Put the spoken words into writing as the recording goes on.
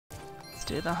Let's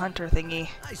do the hunter thingy.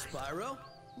 Hi, Spyro.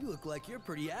 You look like you're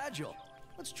pretty agile.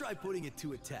 Let's try putting it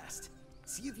to a test.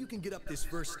 See if you can get up this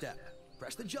first step.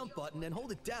 Press the jump button and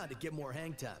hold it down to get more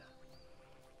hang time.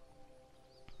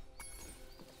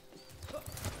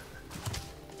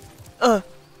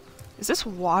 Is this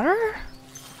water?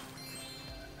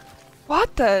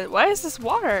 What the? Why is this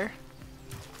water?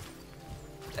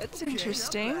 That's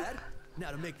interesting. Not bad.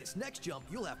 Now to make this next jump,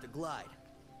 you'll have to glide.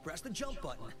 Press the jump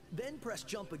button, then press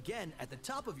jump again at the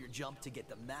top of your jump to get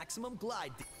the maximum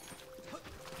glide.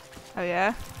 Oh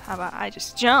yeah? How about I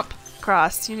just jump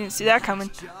across? You didn't see that coming.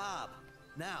 Good job.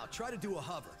 Now try to do a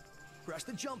hover. Press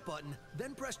the jump button,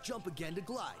 then press jump again to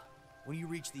glide. When you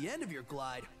reach the end of your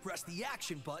glide, press the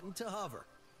action button to hover.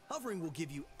 Hovering will give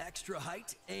you extra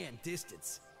height and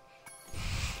distance.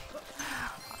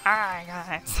 Alright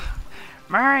guys.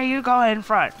 Murray, you go in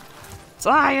front.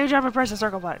 Sly, you jump and press the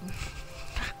circle button.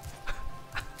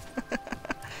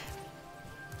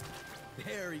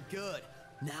 Very good.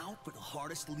 Now for the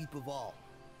hardest leap of all.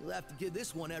 You'll have to give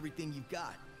this one everything you've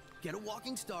got. Get a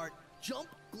walking start, jump,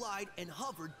 glide, and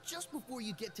hover just before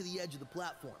you get to the edge of the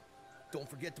platform. Don't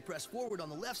forget to press forward on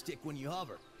the left stick when you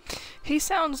hover. He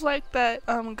sounds like that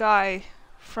guy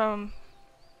from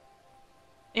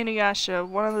Inuyasha,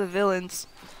 one of the villains.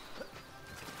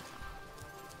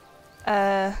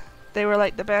 They were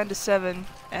like the band of 7,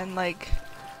 and like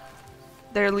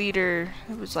their leader,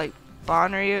 it was like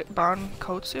Bon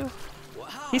Kotsu. Wow,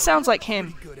 He sounds like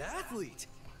him. Good athlete.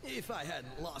 If I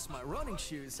hadn't lost my running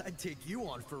shoes, I'd take you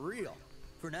on for real.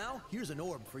 For now, here's an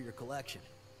orb for your collection.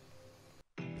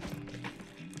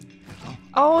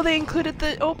 Oh, they included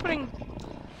the opening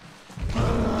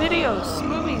videos,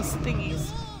 movies,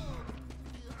 thingies.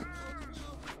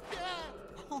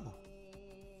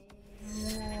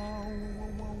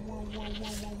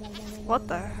 What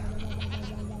the?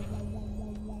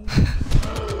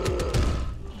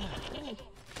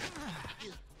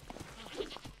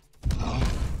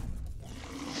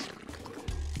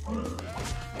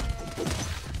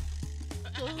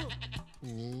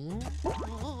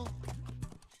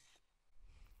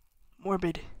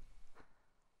 Morbid.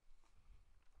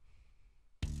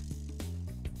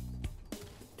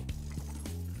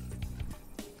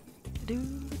 Do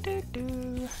do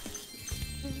do.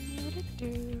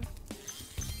 Do.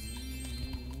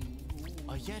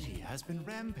 A Yeti has been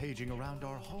rampaging around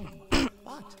our home,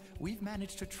 but we've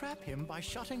managed to trap him by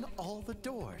shutting all the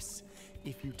doors.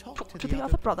 If you talk to the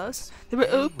other brothers, they will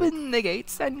open the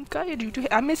gates and guide you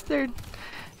to. I miss their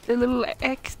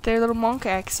little monk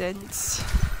accents.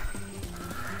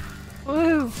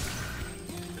 Woo!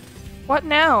 What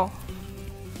now?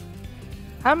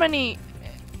 How many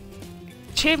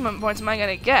achievement points am I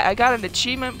gonna get? I got an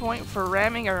achievement point for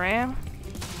ramming a ram.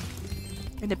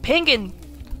 And a penguin!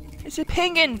 It's a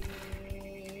penguin!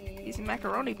 He's a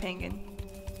macaroni penguin.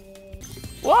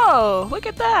 Whoa! Look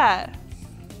at that!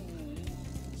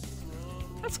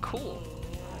 That's cool.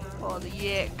 Oh, the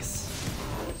yaks.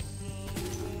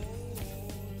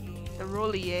 The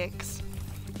rolly yaks.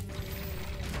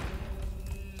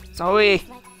 Zoe!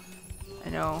 I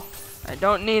know. I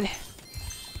don't need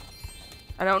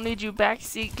you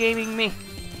backseat gaming me.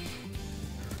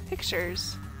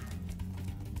 Pictures.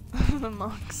 The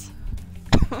monks.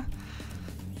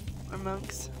 Or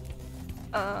monks.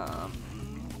 I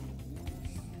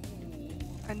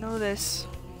know this.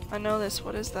 I know this.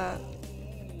 What is that?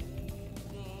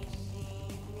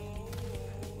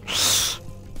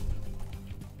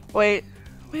 Wait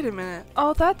a minute.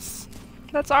 Oh, that's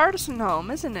Artisan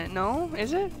Home, isn't it? No?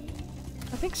 Is it?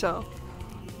 I think so.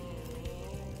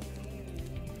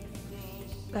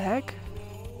 The heck?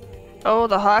 Oh,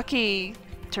 the hockey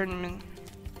tournament.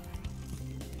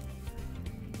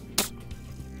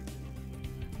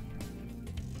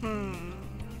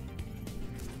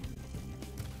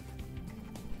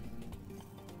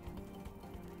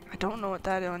 I don't know what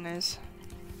that one is.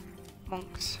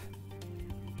 Monks.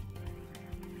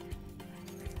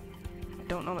 I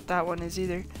don't know what that one is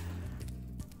either.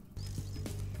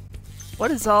 What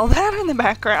is all that in the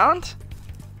background?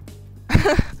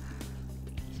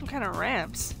 Some kind of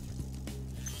ramps.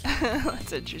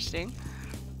 That's interesting.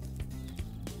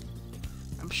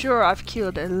 I'm sure I've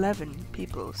killed 11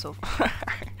 people so far.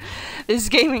 This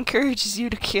game encourages you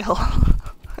to kill.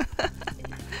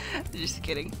 Just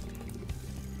kidding.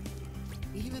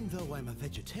 Even though I'm a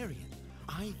vegetarian,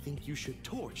 I think you should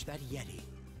torch that Yeti.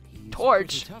 He's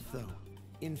Torch? pretty tough though.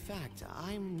 In fact,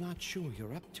 I'm not sure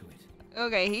you're up to it.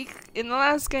 Okay, in the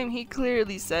last game he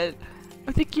clearly said,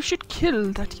 I think you should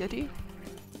kill that Yeti.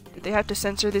 Did they have to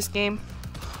censor this game?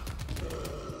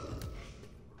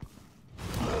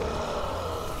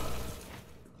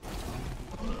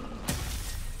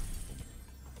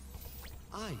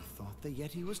 thought the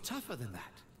Yeti was tougher than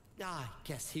that. I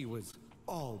guess he was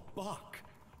all bark.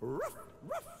 Ruff,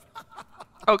 ruff.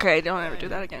 Okay, don't ever do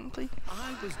that again, please.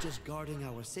 I was just guarding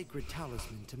our sacred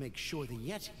talisman to make sure the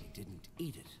Yeti didn't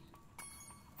eat it.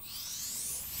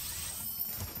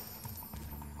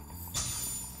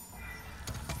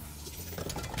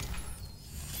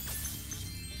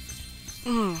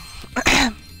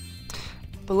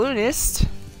 Balloonist.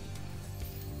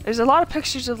 There's a lot of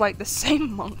pictures of like the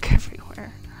same monk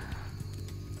everywhere.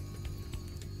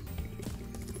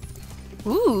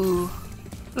 Ooh,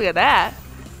 look at that.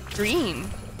 Green.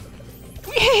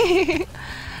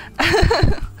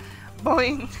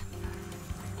 Boing.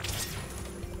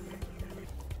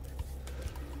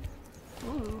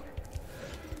 Ooh.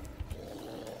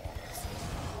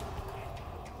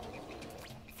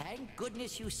 Thank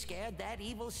goodness you scared that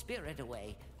evil spirit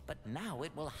away. But now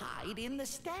it will hide in the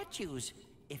statues.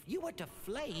 If you were to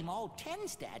flame all 10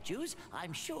 statues,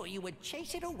 I'm sure you would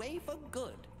chase it away for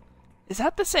good. Is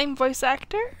that the same voice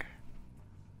actor?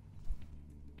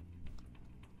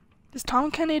 Does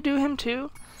Tom Kenny do him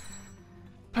too?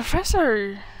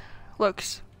 Professor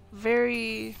looks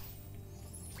very...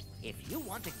 If you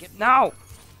want to get... No!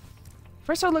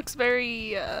 Professor looks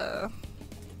very,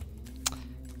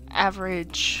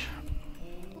 average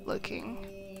looking.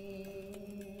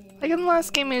 Like in the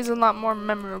last game, he's a lot more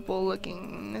memorable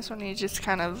looking. This one, he's just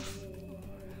kind of...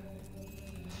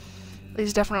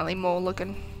 He's definitely mole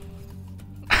looking.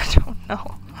 I don't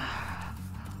know.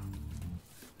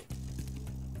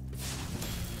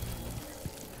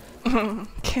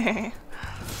 Okay.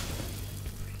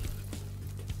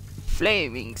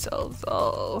 Flaming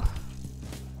Salsal.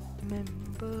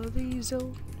 Remember these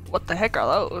old... What the heck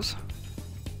are those?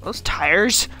 Those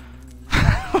tires?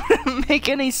 Wouldn't make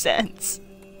any sense.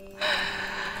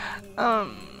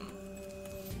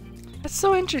 That's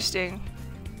so interesting.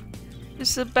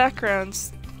 Just the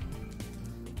backgrounds.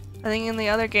 I think in the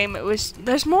other game it was...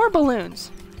 There's more balloons.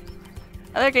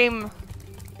 Other game,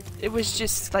 it was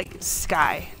just like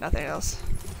sky, nothing else.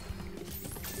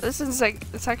 This is like,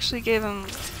 it's actually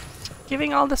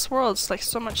giving all this world like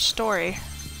so much story.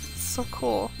 It's so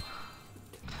cool.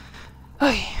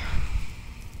 Okay.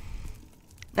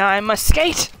 Now I must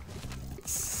skate!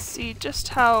 See just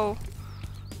how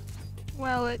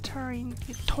well it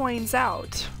turns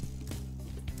out.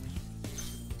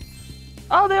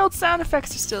 Oh, the old sound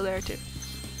effects are still there too.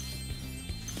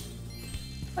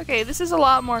 Okay, this is a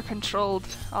lot more controlled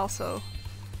also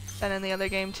than in the other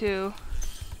game too.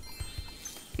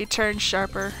 He turns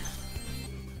sharper.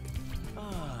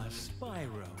 Ah,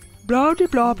 Spyro. Blah de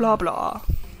blah blah blah.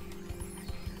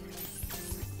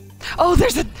 Oh,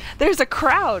 there's a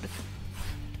crowd.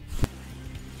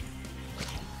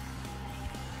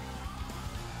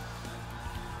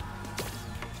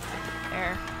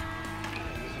 There.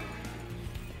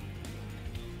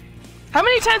 How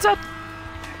many times I...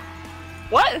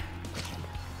 What?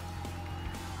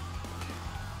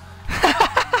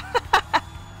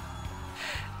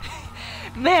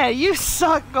 Man, you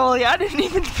suck, goalie. I didn't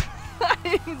even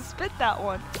spit that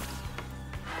one.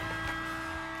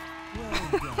 Well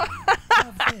done.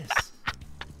 Have this.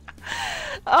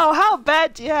 Oh, how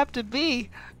bad do you have to be?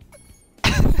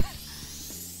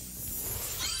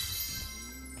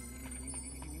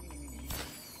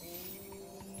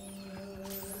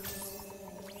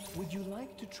 Would you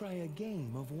like to try a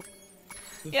game of...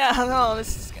 Yeah, no,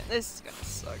 this is gonna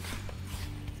suck.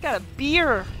 It's got a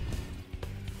beer.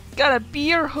 Got a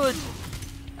beer hood.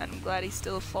 I'm glad he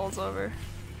still falls over.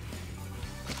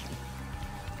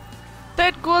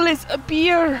 That goal is a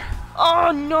beer.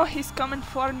 Oh no, he's coming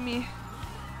for me.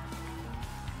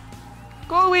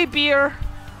 Go away, beer.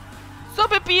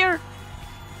 Stop it, beer.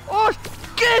 Oh,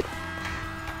 good.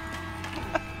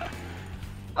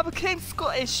 I became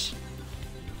Scottish.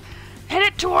 Hit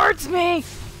it towards me.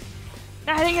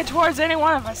 Not hitting it towards any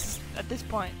one of us at this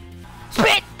point.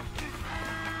 Spit!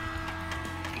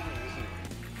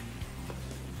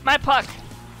 My puck.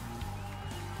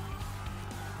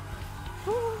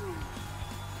 Woo.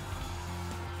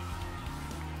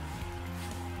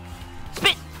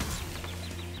 Spit!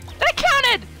 That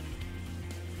counted!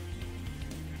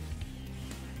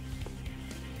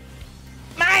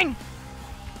 Mine!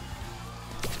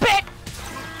 Spit!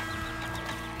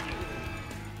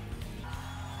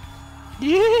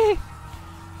 Yeah!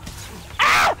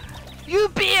 Ah! You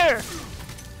beer!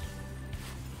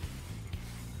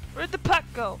 Where'd the puck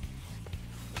go?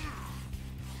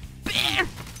 Beer!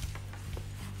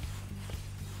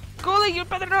 Goalie, you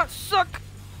better not suck!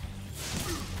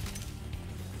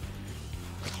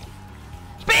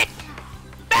 Spit!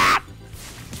 Ah!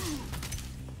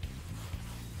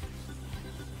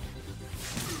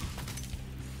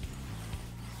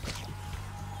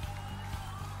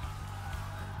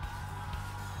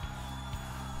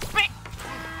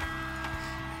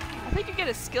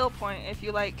 a skill point if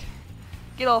you like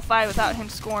get all 5 without him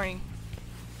scoring.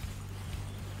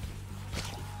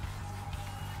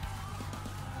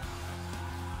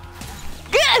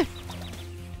 Good!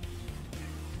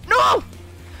 No!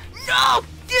 No!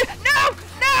 No!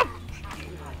 No!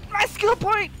 My skill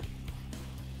point!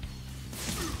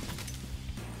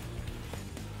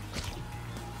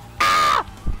 Ah!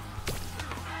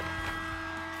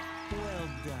 Well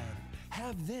done.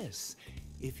 Have this.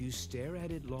 If you stare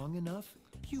at it long enough,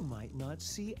 you might not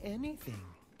see anything.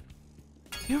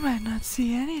 You might not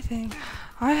see anything.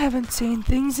 I haven't seen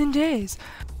things in days.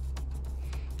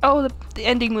 Oh, the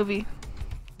ending movie.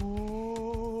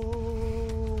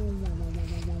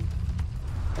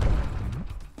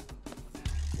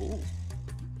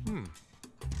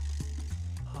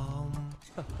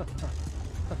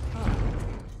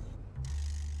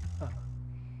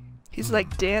 He's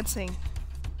like dancing.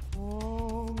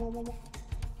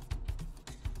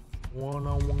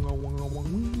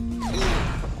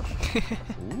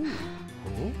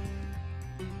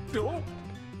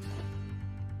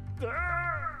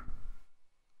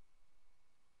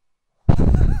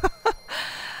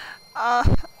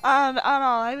 I don't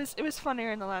know. It was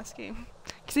funnier in the last game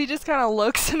because he just kind of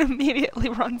looks and immediately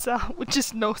runs out with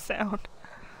just no sound.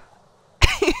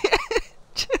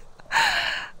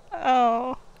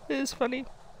 Oh, it is funny.